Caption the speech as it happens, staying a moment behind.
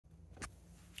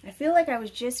I feel like I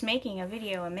was just making a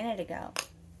video a minute ago.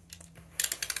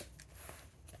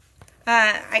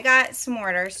 I got some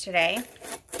orders today,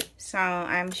 so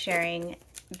I'm sharing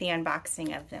the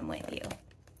unboxing of them with you.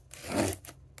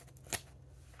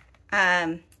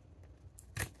 For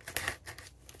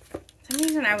some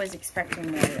reason I was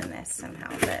expecting more than this somehow,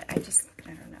 but I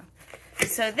don't know.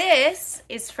 So this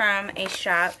is from a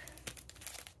shop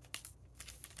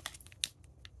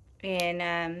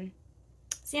in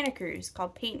Santa Cruz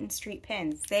called Peyton Street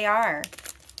Pens. They are,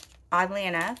 oddly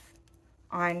enough,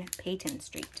 on Peyton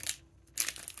Street.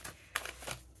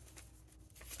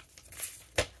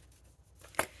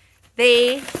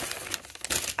 They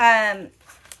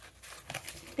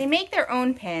make their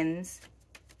own pens,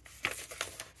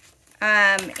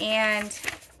 and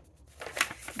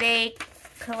they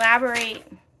collaborate,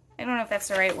 I don't know if that's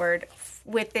the right word,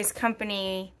 with this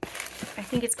company, I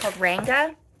think it's called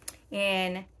Ranga,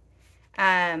 in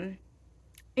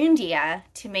India,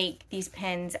 to make these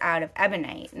pens out of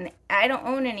ebonite. And I don't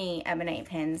own any ebonite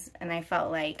pens, and I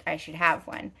felt like I should have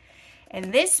one.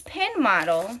 And this pen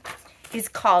model is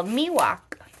called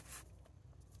Miwok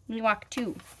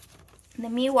 2. The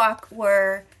Miwok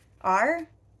are,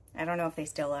 I don't know if they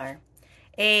still are,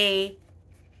 a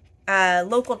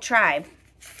local tribe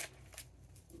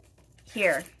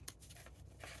here.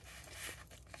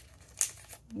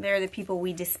 They're the people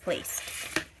we displaced.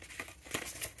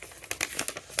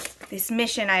 This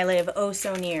mission I live oh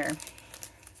so near.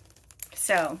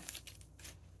 So,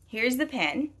 here's the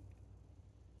pen.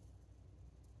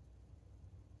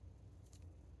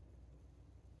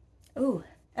 Ooh,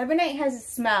 ebonite has a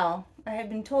smell. I have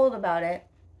been told about it.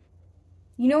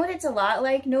 You know what it's a lot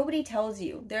like? Nobody tells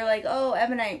you. They're like, oh,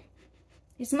 ebonite.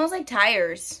 It smells like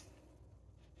tires.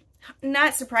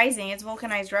 Not surprising, it's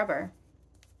vulcanized rubber.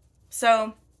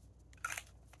 So,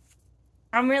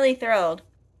 I'm really thrilled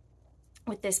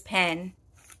with this pen.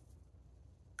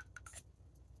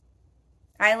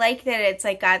 I like that it's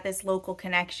like got this local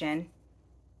connection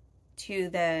to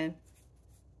the,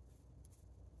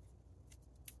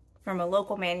 from a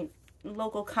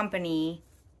local company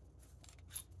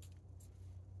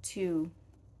to,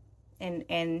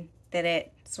 and that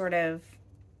it sort of,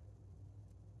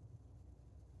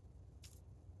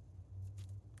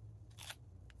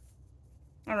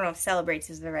 I don't know if celebrates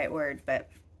is the right word, but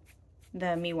the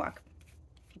Miwok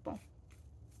people.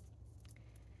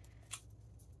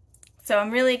 So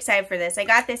I'm really excited for this. I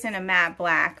got this in a matte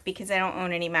black because I don't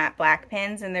own any matte black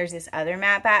pens, and there's this other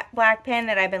matte black pen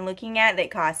that I've been looking at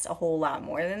that costs a whole lot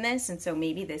more than this, and so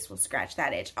maybe this will scratch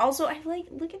that itch. Also, I like,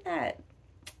 look at that.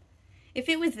 If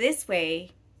it was this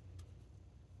way,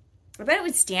 I bet it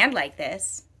would stand like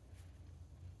this.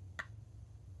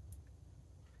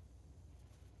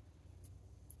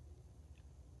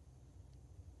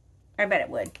 I bet it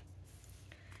would.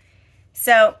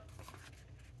 So,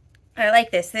 I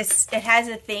like this. It has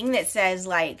a thing that says,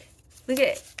 like, look at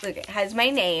it. Look, it has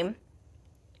my name,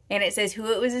 and it says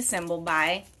who it was assembled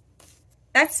by.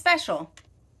 That's special.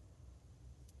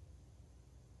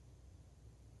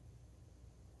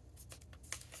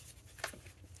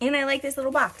 And I like this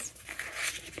little box.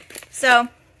 So,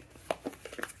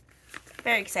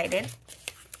 very excited.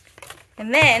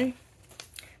 And then,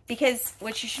 because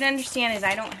what you should understand is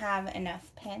I don't have enough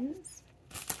pens.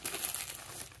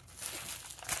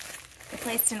 I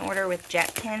placed an order with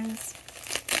jet pens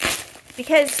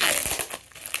because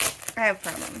I have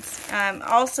problems.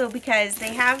 Also because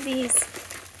they have these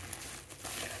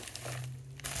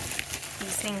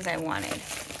things I wanted.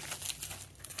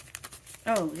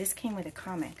 Oh, this came with a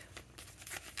comic.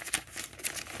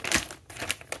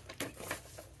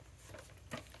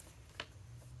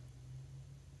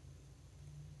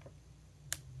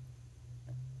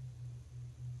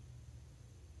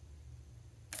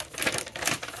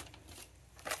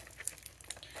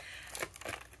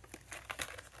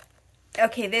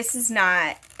 Okay, this is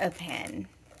not a pen.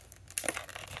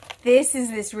 This is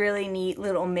this really neat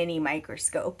little mini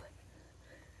microscope.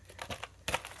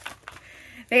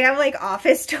 They have like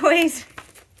office toys.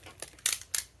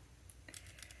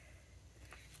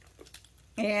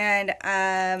 And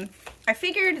I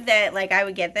figured that like I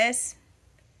would get this.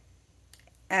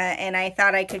 And I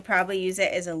thought I could probably use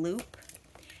it as a loop.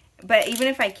 But even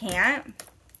if I can't,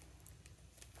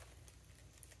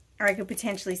 or I could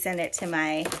potentially send it to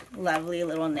my lovely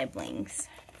little nibblings,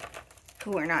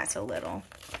 who are not so little.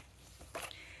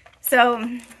 So,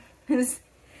 this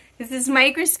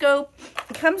microscope.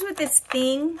 It comes with this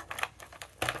thing,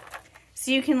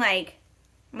 so you can like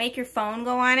make your phone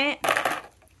go on it.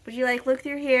 But you like look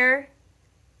through here.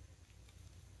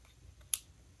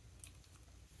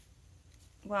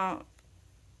 Well,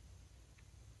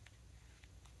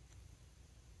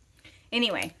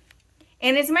 Anyway,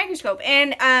 and it's a microscope.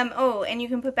 And, oh, and you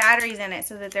can put batteries in it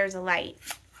so that there's a light.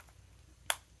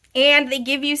 And they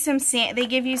give you some, they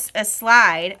give you a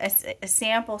slide, a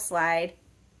sample slide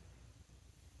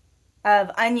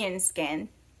of onion skin.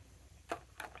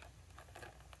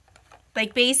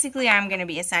 Like, basically, I'm going to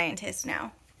be a scientist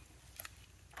now.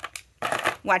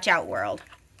 Watch out, world.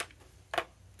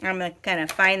 I'm going to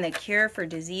find the cure for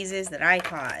diseases that I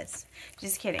cause.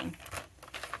 Just kidding.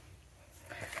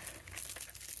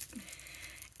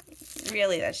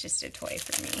 Really, that's just a toy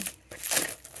for me.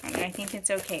 I mean, I think it's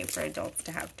okay for adults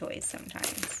to have toys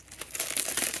sometimes.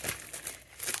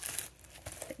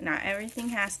 But not everything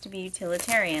has to be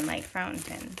utilitarian like fountain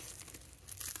pens.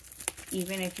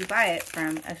 Even if you buy it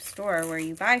from a store where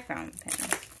you buy fountain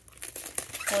pens.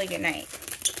 Holy good night.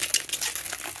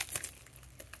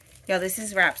 Yo, this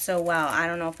is wrapped so well. I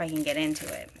don't know if I can get into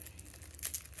it.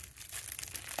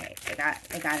 Okay,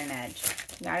 I got an edge.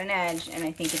 Got an edge, and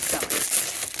I think it's going.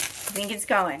 I think it's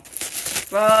going.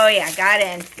 Oh yeah, got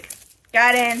in.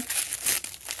 Got in.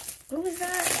 What was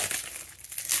that?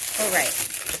 Oh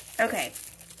right. Okay.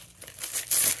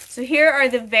 So here are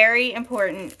the very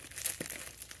important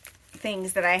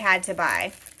things that I had to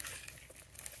buy.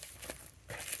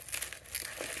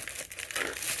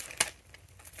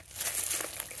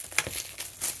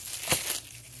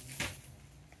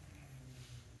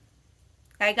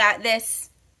 I got this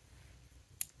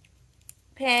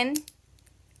pen,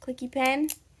 clicky pen.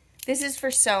 This is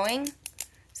for sewing.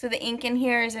 So the ink in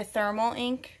here is a thermal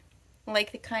ink,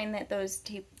 like the kind that those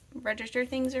tape register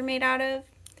things are made out of.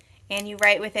 And you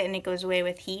write with it and it goes away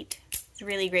with heat. It's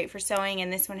really great for sewing,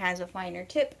 and this one has a finer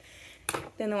tip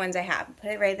than the ones I have.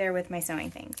 Put it right there with my sewing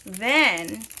things.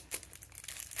 Then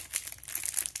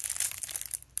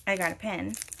I got a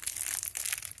pen.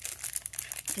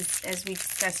 Because as we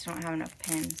discussed, I don't have enough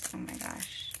pens. Oh my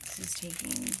gosh. This is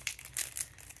taking...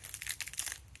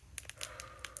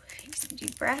 Take some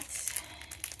deep breaths.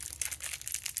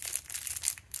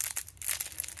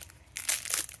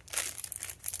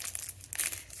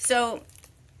 So,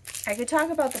 I could talk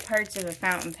about the parts of a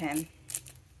fountain pen.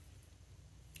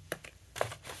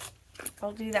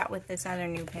 I'll do that with this other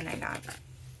new pen I got.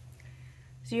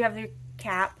 So you have your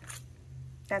cap.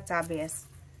 That's obvious.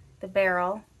 The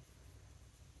barrel.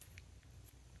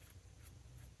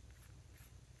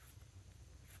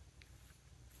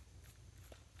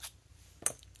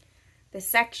 The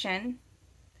section.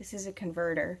 This is a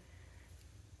converter.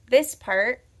 This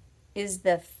part is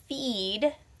the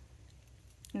feed.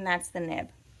 And that's the nib.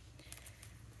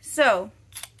 So,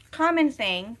 common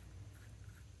thing,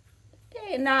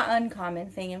 not uncommon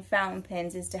thing in fountain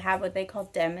pens is to have what they call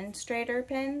demonstrator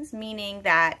pens, meaning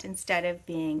that instead of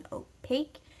being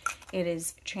opaque, it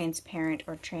is transparent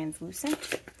or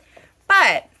translucent.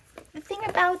 But the thing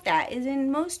about that is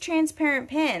in most transparent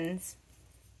pens,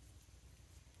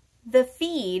 the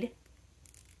feed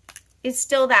is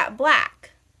still that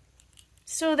black.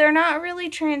 So they're not really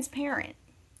transparent,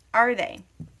 are they?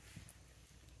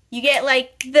 You get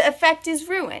like, the effect is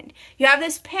ruined. You have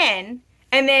this pen,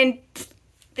 and then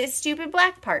this stupid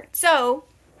black part. So,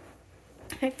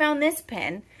 I found this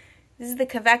pen. This is the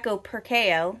Kaweco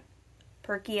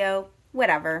Perkio,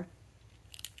 whatever.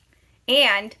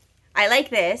 And I like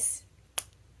this.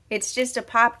 It's just a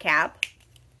pop cap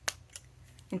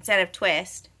instead of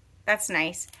twist. That's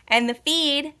nice. And the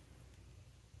feed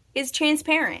is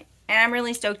transparent. And I'm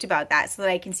really stoked about that so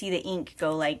that I can see the ink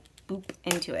go like boop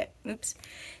into it. Oops.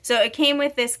 So it came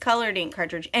with this colored ink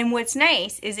cartridge. And what's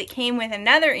nice is it came with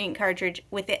another ink cartridge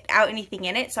without anything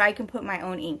in it, so I can put my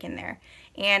own ink in there.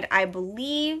 And I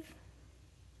believe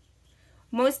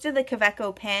most of the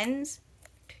Kaweco pens,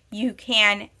 you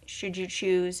can, should you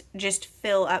choose, just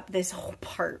fill up this whole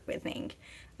part with ink.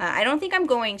 I don't think I'm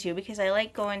going to because I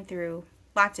like going through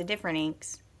lots of different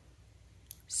inks.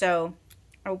 So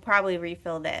I will probably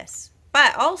refill this.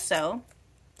 But also,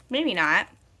 maybe not,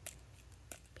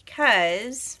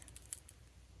 because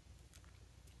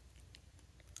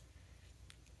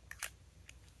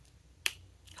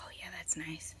oh yeah, that's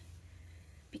nice.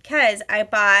 Because I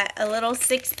bought a little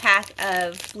 6-pack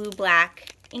of blue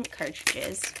black ink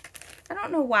cartridges. I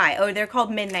don't know why. Oh, they're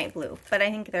called Midnight Blue, but I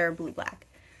think they're blue black.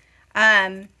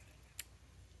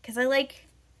 Because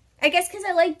I guess because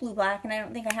I like blue black and I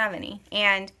don't think I have any.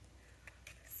 And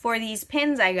for these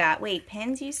pens I got, wait,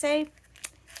 pens you say?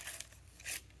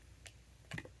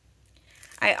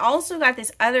 I also got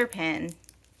this other pen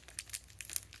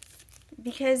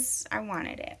because I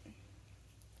wanted it.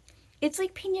 It's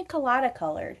like pina colada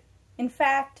colored. In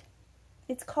fact,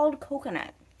 it's called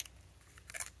coconut.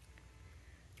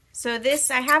 So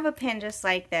this, I have a pen just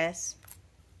like this.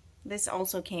 This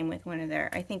also came with one of their,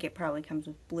 I think it probably comes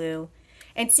with blue.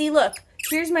 And see, look,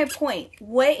 here's my point.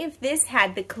 What if this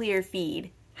had the clear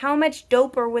feed? How much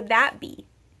doper would that be?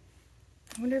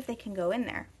 I wonder if they can go in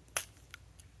there.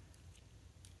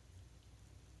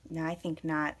 No, I think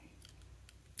not.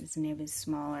 This nib is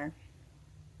smaller.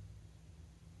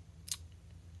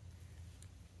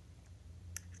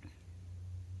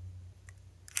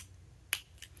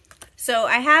 So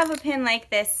I have a pin like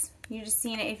this. You just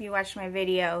seen it if you watched my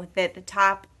video, that the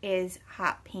top is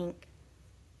hot pink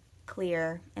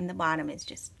clear and the bottom is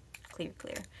just clear.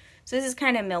 So this is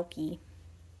kind of milky.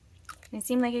 It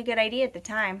seemed like a good idea at the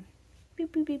time. Boop,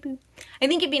 boop, boop, boop. I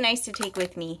think it'd be nice to take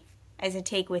with me as a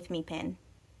take with me pin.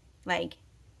 Like,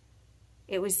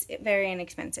 it was very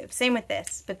inexpensive. Same with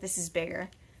this, but this is bigger.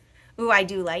 Ooh, I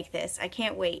do like this. I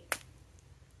can't wait.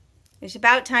 It's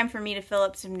about time for me to fill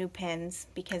up some new pins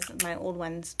because my old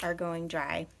ones are going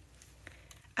dry.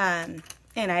 And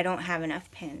I don't have enough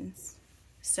pins.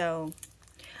 So,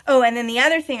 oh, and then the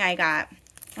other thing I got,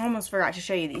 I almost forgot to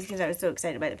show you these because I was so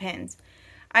excited by the pins.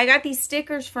 I got these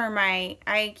stickers for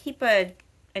I keep a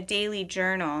daily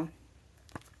journal.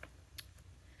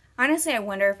 Honestly, I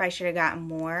wonder if I should have gotten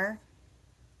more.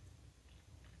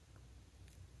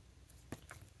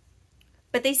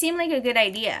 But they seem like a good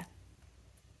idea.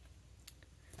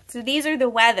 So these are the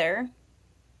weather.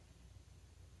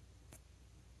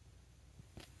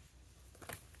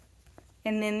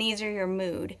 And then these are your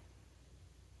mood.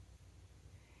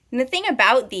 And the thing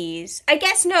about these, I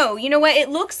guess no, you know what? It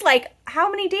looks like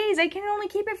how many days? I can only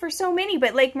keep it for so many.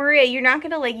 But like Maria, you're not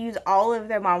going to like use all of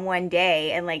them on one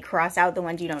day and like cross out the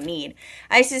ones you don't need.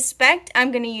 I suspect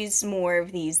I'm going to use more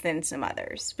of these than some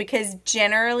others. Because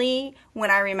generally,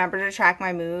 when I remember to track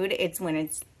my mood, it's when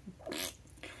it's...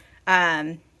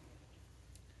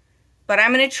 But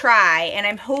I'm going to try, and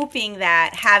I'm hoping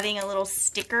that having a little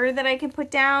sticker that I can put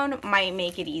down might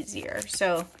make it easier.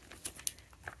 So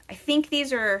I think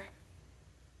these are,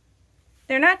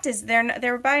 they're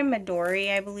by Midori,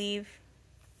 I believe.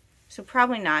 So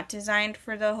probably not designed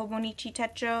for the Hobonichi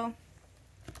Techo.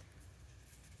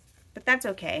 But that's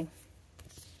okay.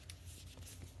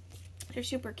 They're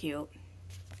super cute.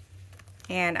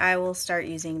 And I will start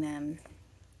using them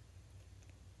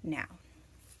now.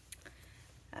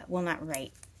 Well, not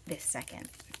right this second,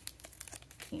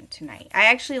 tonight. I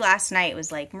actually last night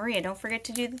was like, Maria, don't forget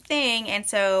to do the thing. And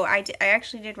so I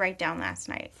actually did write down last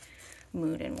night,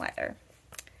 mood and weather.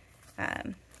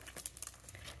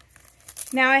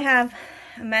 Now I have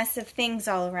a mess of things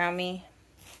all around me.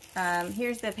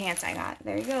 Here's the pants I got.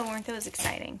 There you go. Weren't those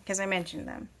exciting? Because I mentioned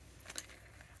them.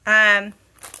 I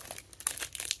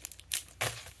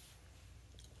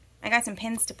got some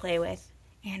pins to play with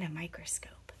and a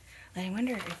microscope. I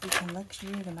wonder if we can look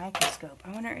through the microscope.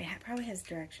 I wonder, it probably has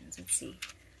directions. Let's see.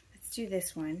 Let's do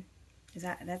this one.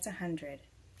 That's 100.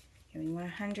 Okay, we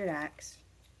want 100x.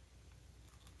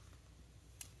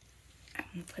 I'm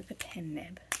going to put the pen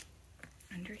nib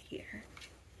under here.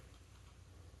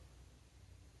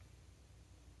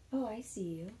 Oh, I see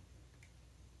you.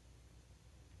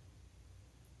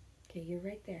 Okay, you're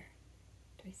right there.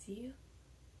 Do I see you?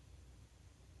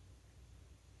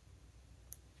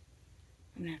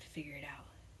 I'm gonna have to figure it out.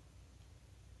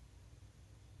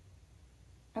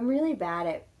 I'm really bad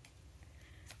at,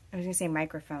 I was gonna say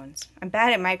microphones. I'm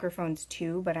bad at microphones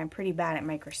too, but I'm pretty bad at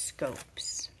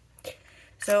microscopes.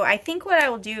 So I think what I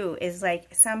will do is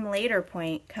like some later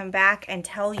point come back and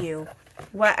tell you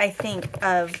what I think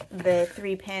of the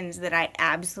 3 pins that I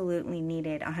absolutely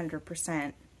needed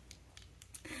 100%.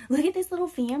 Look at this little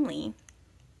family.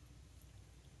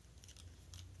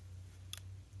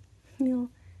 Little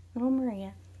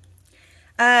Maria.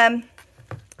 I'm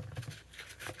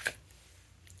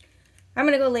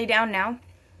going to go lay down now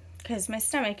because my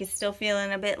stomach is still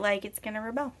feeling a bit like it's going to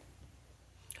rebel.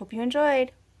 Hope you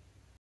enjoyed.